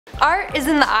Art is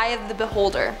in the eye of the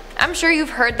beholder. I'm sure you've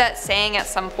heard that saying at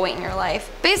some point in your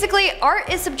life. Basically, art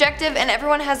is subjective and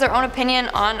everyone has their own opinion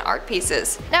on art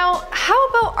pieces. Now, how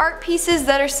about art pieces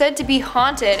that are said to be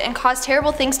haunted and cause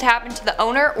terrible things to happen to the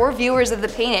owner or viewers of the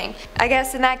painting? I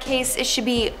guess in that case it should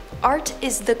be art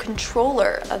is the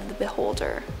controller of the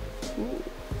beholder.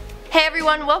 Hey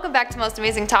everyone, welcome back to Most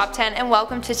Amazing Top 10 and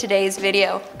welcome to today's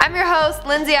video. I'm your host,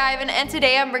 Lindsay Ivan, and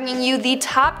today I'm bringing you the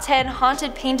top 10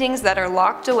 haunted paintings that are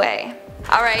locked away.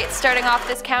 Alright, starting off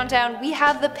this countdown, we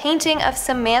have the painting of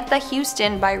Samantha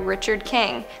Houston by Richard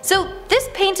King. So this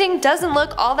painting doesn't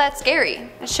look all that scary.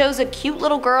 It shows a cute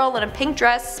little girl in a pink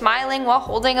dress smiling while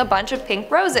holding a bunch of pink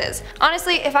roses.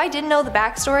 Honestly, if I didn't know the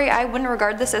backstory, I wouldn't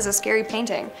regard this as a scary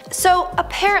painting. So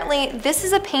apparently, this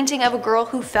is a painting of a girl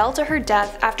who fell to her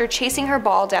death after chasing her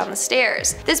ball down the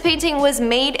stairs. This painting was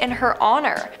made in her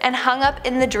honor and hung up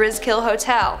in the Drizkill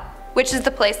Hotel, which is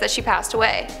the place that she passed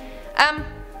away.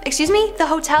 Excuse me? The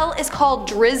hotel is called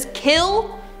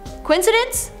Drizkill?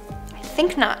 Coincidence? I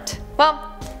think not.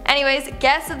 Well, anyways,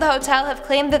 guests of the hotel have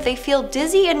claimed that they feel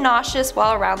dizzy and nauseous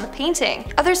while around the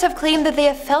painting. Others have claimed that they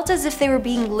have felt as if they were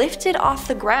being lifted off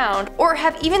the ground, or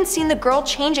have even seen the girl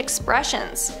change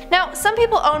expressions. Now, some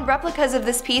people own replicas of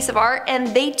this piece of art and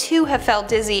they too have felt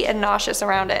dizzy and nauseous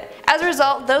around it. As a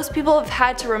result, those people have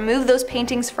had to remove those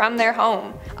paintings from their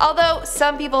home. Although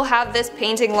some people have this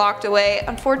painting locked away,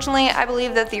 unfortunately I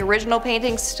believe that the original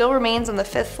painting still remains on the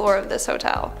 5th floor of this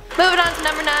hotel. Moving on to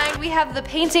number 9, we have the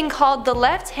painting called The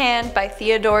Left Hand by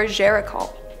Theodore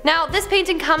Géricault. Now, this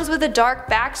painting comes with a dark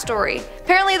backstory.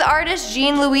 Apparently the artist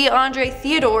Jean-Louis André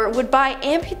Theodore would buy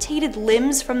amputated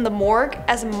limbs from the morgue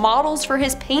as models for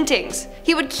his paintings.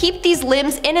 He would keep these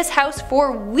limbs in his house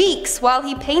for weeks while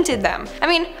he painted them. I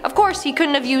mean, of course he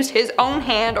couldn't have used his own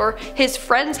hand or his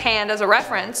friend's hand as a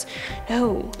reference.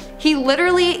 No, he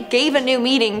literally gave a new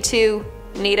meaning to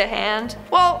need a hand?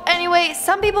 Well, anyway,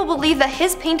 some people believe that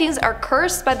his paintings are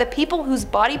cursed by the people whose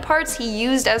body parts he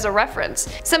used as a reference.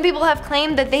 Some people have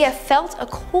claimed that they have felt a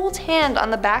cold hand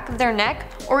on the back of their neck,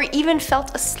 or even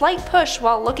felt a slight push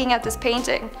while looking at this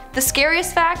painting. The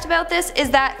scariest fact about this is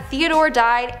that Theodore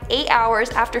died 8 hours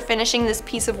after finishing this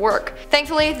piece of work.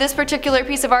 Thankfully, this particular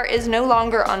piece of art is no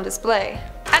longer on display.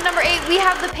 At number 8, we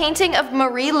have the painting of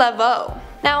Marie Laveau.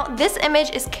 Now, this image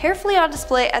is carefully on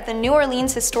display at the New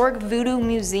Orleans Historic Voodoo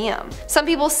Museum. Some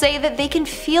people say that they can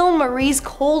feel Marie's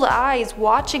cold eyes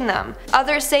watching them.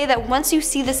 Others say that once you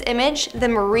see this image,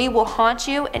 then Marie will haunt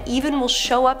you and even will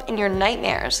show up in your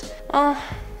nightmares. Oh,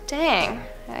 dang.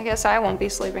 I guess I won't be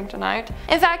sleeping tonight.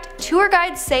 In fact, tour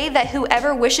guides say that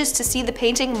whoever wishes to see the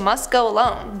painting must go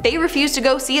alone. They refuse to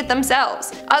go see it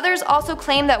themselves. Others also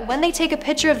claim that when they take a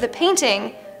picture of the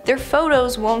painting, their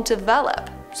photos won't develop.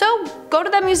 So go to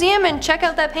that museum and check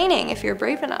out that painting if you're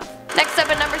brave enough. Next up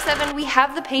at number 7, we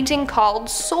have the painting called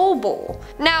Soul Bowl.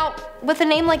 Now, with a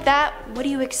name like that, what do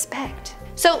you expect?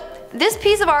 So this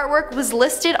piece of artwork was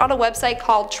listed on a website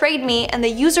called Trade Me, and the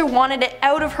user wanted it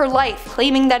out of her life,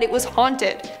 claiming that it was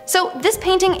haunted. So this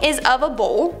painting is of a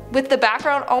bowl, with the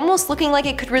background almost looking like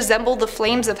it could resemble the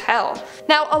flames of hell.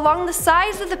 Now, along the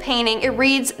sides of the painting it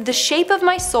reads, "The shape of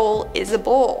my soul is a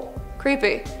bowl."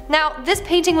 Creepy. Now, this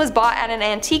painting was bought at an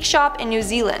antique shop in New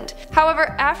Zealand.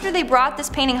 However, after they brought this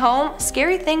painting home,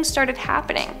 scary things started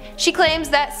happening. She claims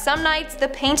that some nights the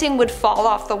painting would fall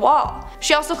off the wall.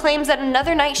 She also claims that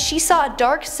another night she saw a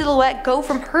dark silhouette go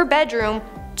from her bedroom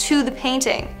to the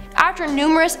painting. After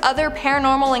numerous other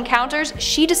paranormal encounters,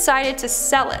 she decided to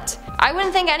sell it. I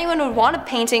wouldn't think anyone would want a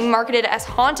painting marketed as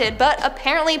haunted, but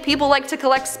apparently people like to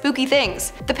collect spooky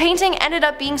things. The painting ended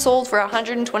up being sold for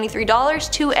 $123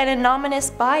 to an anonymous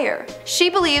buyer. She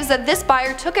believes that this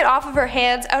buyer took it off of her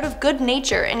hands out of good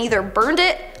nature and either burned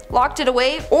it, locked it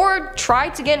away, or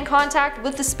tried to get in contact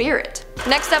with the spirit.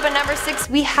 Next up at number 6,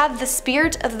 we have The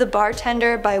Spirit of the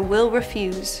Bartender by Will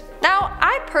Refuse. Now,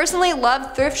 I personally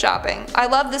love thrift shopping. I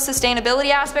love the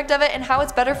sustainability aspect of it and how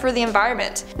it's better for the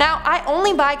environment. Now, I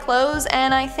only buy clothes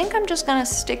and I think I'm just gonna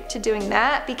stick to doing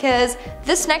that because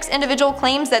this next individual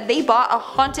claims that they bought a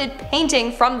haunted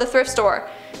painting from the thrift store.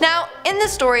 Now, in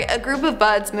this story, a group of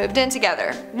buds moved in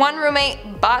together. One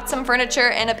roommate bought some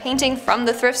furniture and a painting from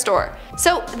the thrift store.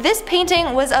 So this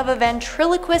painting was of a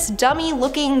ventriloquist dummy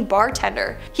looking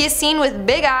bartender. He is seen with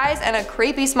big eyes and a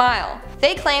creepy smile.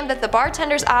 They claimed that the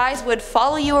bartender's eyes would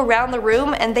follow you around the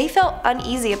room and they felt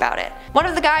uneasy about it. One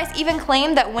of the guys even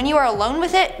claimed that when you are alone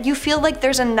with it, you feel like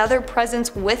there's another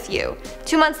presence with you.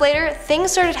 2 months later,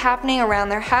 things started happening around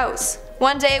their house.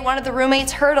 One day, one of the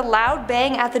roommates heard a loud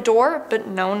bang at the door, but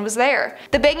no one was there.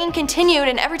 The banging continued,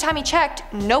 and every time he checked,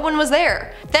 no one was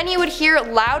there. Then he would hear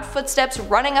loud footsteps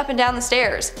running up and down the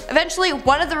stairs. Eventually,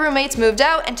 one of the roommates moved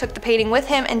out and took the painting with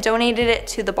him and donated it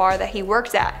to the bar that he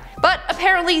worked at. But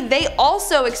apparently they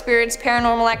also experienced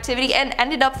paranormal activity and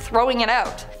ended up throwing it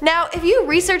out. Now, if you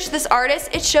research this artist,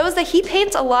 it shows that he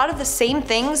paints a lot of the same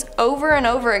things over and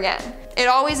over again. It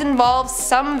always involves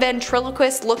some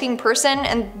ventriloquist looking person,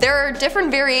 and there are different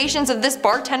variations of this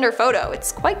bartender photo.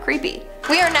 It's quite creepy.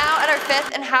 We are now at our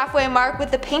 5th and halfway mark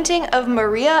with the painting of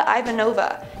Maria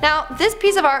Ivanova. Now, this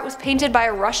piece of art was painted by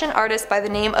a Russian artist by the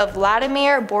name of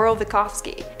Vladimir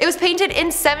Borovikovsky. It was painted in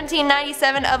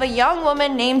 1797 of a young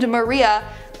woman named Maria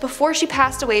before she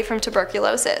passed away from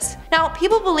tuberculosis. Now,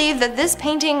 people believe that this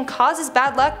painting causes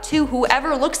bad luck to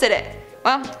whoever looks at it.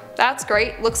 Well, that's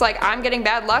great. Looks like I'm getting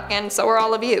bad luck and so are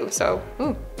all of you, so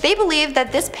They believe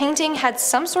that this painting had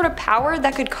some sort of power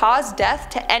that could cause death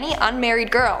to any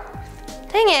unmarried girl.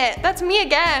 Dang it, that's me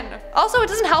again. Also, it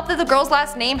doesn't help that the girl's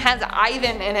last name has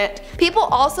Ivan in it. People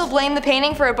also blame the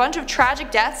painting for a bunch of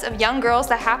tragic deaths of young girls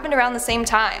that happened around the same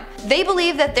time. They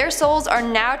believe that their souls are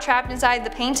now trapped inside the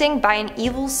painting by an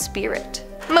evil spirit.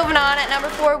 Moving on, at number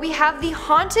 4 we have the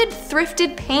Haunted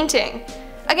Thrifted Painting.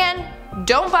 Again,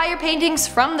 don't buy your paintings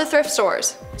from the thrift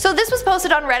stores. So this was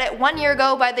posted on Reddit 1 year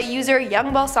ago by the user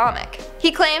Young Balsamic.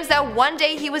 He claims that one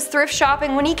day he was thrift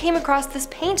shopping when he came across this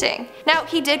painting. Now,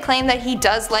 he did claim that he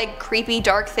does like creepy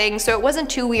dark things, so it wasn't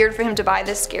too weird for him to buy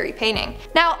this scary painting.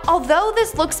 Now, although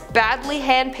this looks badly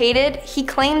hand painted, he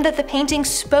claimed that the painting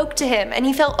spoke to him and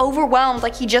he felt overwhelmed,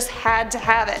 like he just had to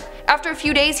have it. After a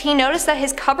few days, he noticed that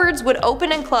his cupboards would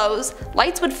open and close,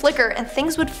 lights would flicker, and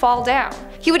things would fall down.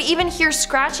 He would even hear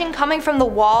scratching coming from the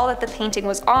wall that the painting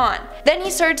was on. Then he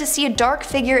started to see a dark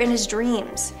figure in his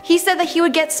dreams. He said that he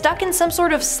would get stuck in some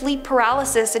sort of sleep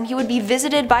paralysis and he would be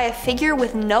visited by a figure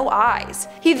with no eyes.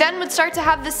 He then would start to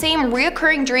have the same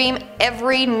reoccurring dream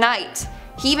every night.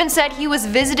 He even said he was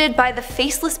visited by the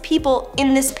faceless people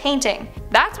in this painting.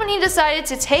 That's when he decided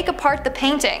to take apart the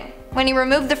painting. When he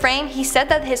removed the frame, he said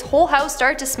that his whole house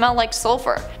started to smell like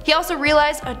sulfur. He also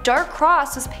realized a dark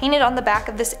cross was painted on the back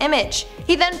of this image.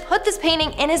 He then put this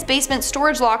painting in his basement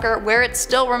storage locker where it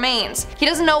still remains. He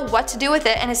doesn't know what to do with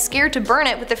it and is scared to burn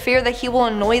it with the fear that he will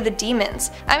annoy the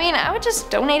demons. I mean, I would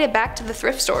just donate it back to the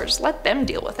thrift stores, let them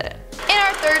deal with it. In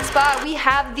our 3rd spot, we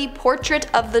have the Portrait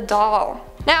of the Doll.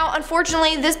 Now,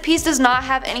 unfortunately, this piece does not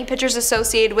have any pictures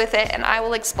associated with it, and I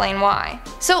will explain why.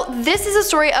 So this is a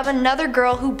story of another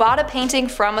girl who bought a painting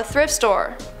from a thrift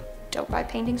store. Don't buy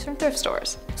paintings from thrift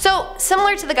stores. So,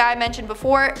 similar to the guy I mentioned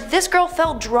before, this girl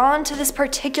felt drawn to this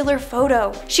particular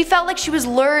photo. She felt like she was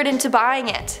lured into buying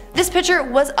it. This picture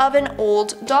was of an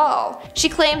old doll. She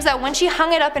claims that when she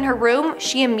hung it up in her room,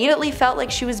 she immediately felt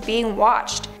like she was being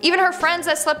watched. Even her friends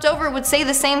that slept over would say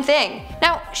the same thing.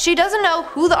 Now, she doesn't know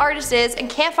who the artist is and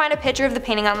can't find a picture of the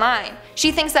painting online.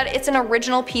 She thinks that it's an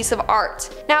original piece of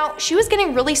art. Now, she was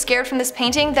getting really scared from this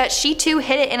painting that she too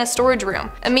hid it in a storage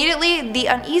room. Immediately, the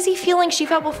uneasy feeling she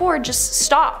felt before just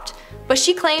stopped. But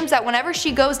she claims that whenever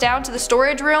she goes down to the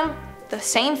storage room, the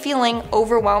same feeling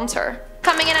overwhelms her.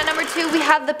 Coming in at number 2, we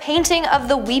have the painting of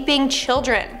the Weeping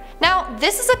Children. Now,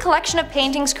 this is a collection of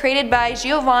paintings created by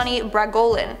Giovanni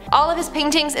Bragolin. All of his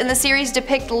paintings in the series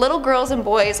depict little girls and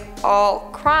boys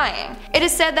all crying. It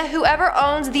is said that whoever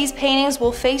owns these paintings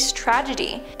will face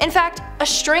tragedy. In fact, a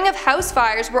string of house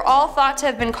fires were all thought to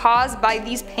have been caused by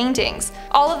these paintings.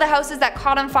 All of the houses that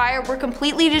caught on fire were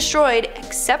completely destroyed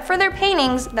except for their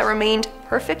paintings that remained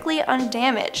perfectly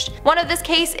undamaged. One of this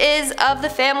case is of the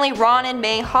family Ron and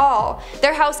May Hall.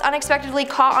 Their house unexpectedly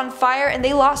caught on fire and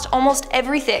they lost almost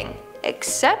everything,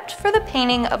 except for the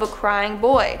painting of a crying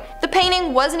boy. The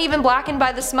painting wasn't even blackened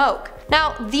by the smoke.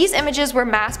 Now, these images were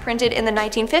mass printed in the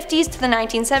 1950s to the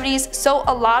 1970s, so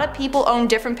a lot of people own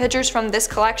different pictures from this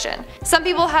collection. Some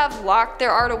people have locked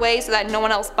their art away so that no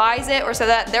one else buys it or so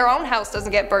that their own house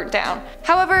doesn't get burnt down.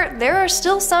 However, there are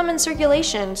still some in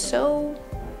circulation, so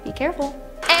be careful.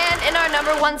 And in our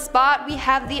number 1 spot, we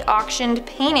have the auctioned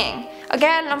painting.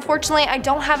 Again, unfortunately, I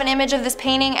don't have an image of this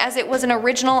painting as it was an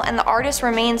original and the artist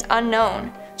remains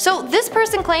unknown. So this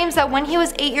person claims that when he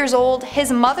was 8 years old,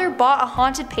 his mother bought a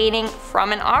haunted painting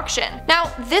from an auction.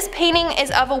 Now, this painting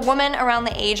is of a woman around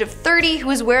the age of 30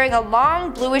 who is wearing a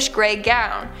long bluish gray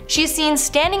gown. She is seen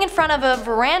standing in front of a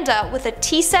veranda with a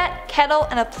tea set, kettle,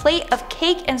 and a plate of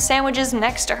cake and sandwiches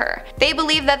next to her. They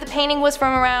believe that the painting was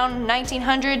from around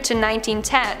 1900 to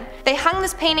 1910. They hung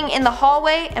this painting in the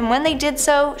hallway, and when they did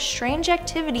so, strange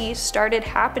activities started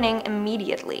happening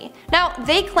immediately. Now,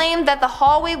 they claimed that the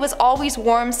hallway was always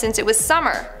warm since it was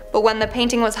summer, but when the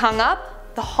painting was hung up,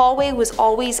 The hallway was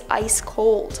always ice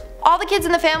cold. All the kids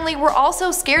in the family were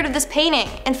also scared of this painting.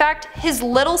 In fact, his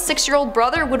little 6-year-old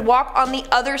brother would walk on the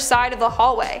other side of the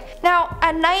hallway. Now,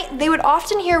 at night, they would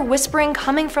often hear whispering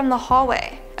coming from the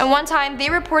hallway. And one time,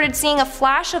 they reported seeing a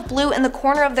flash of blue in the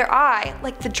corner of their eye,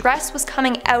 like the dress was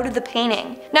coming out of the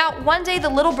painting. Now, one day the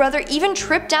little brother even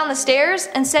tripped down the stairs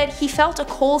and said he felt a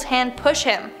cold hand push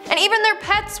him. And even their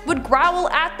pets would growl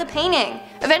at the painting.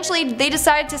 Eventually, they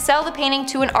decided to sell the painting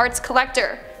to an arts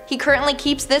collector. He currently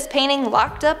keeps this painting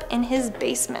locked up in his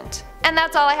basement. And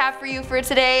that's all I have for you for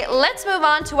today. Let's move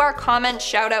on to our comment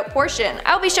shoutout portion.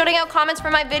 I'll be shouting out comments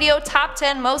from my video Top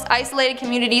 10 Most Isolated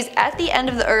Communities at the End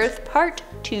of the Earth Part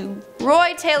 2.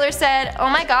 Roy Taylor said, "Oh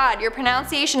my god, your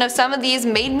pronunciation of some of these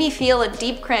made me feel a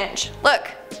deep cringe." Look,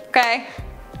 okay,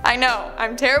 I know,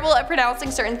 I'm terrible at pronouncing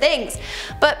certain things,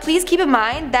 but please keep in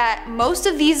mind that most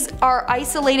of these are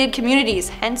isolated communities,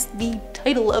 hence the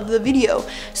title of the video.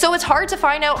 So it's hard to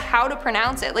find out how to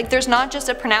pronounce it, like there's not just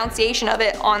a pronunciation of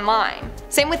it online.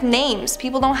 Same with names,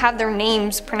 people don't have their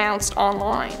names pronounced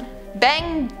online.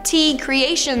 Bang T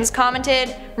Creations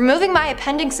commented, "Removing my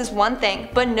appendix is one thing,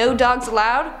 but no dogs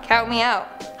allowed? Count me out."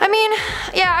 I mean,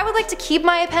 yeah, I would like to keep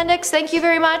my appendix, thank you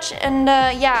very much, and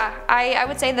yeah, I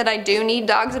would say that I do need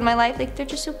dogs in my life, like they're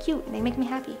just so cute and they make me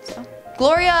happy, so.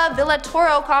 Gloria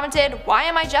Villatoro commented, "Why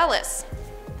am I jealous?"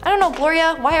 I don't know,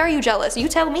 Gloria, why are you jealous? You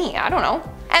tell me, I don't know.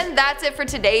 And that's it for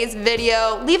today's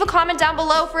video. Leave a comment down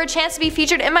below for a chance to be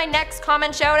featured in my next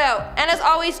comment shoutout. And as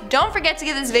always, don't forget to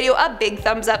give this video a big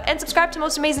thumbs up and subscribe to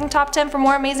Most Amazing Top 10 for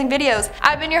more amazing videos.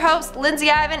 I've been your host,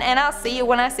 Lindsay Ivan, and I'll see you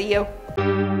when I see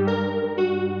you.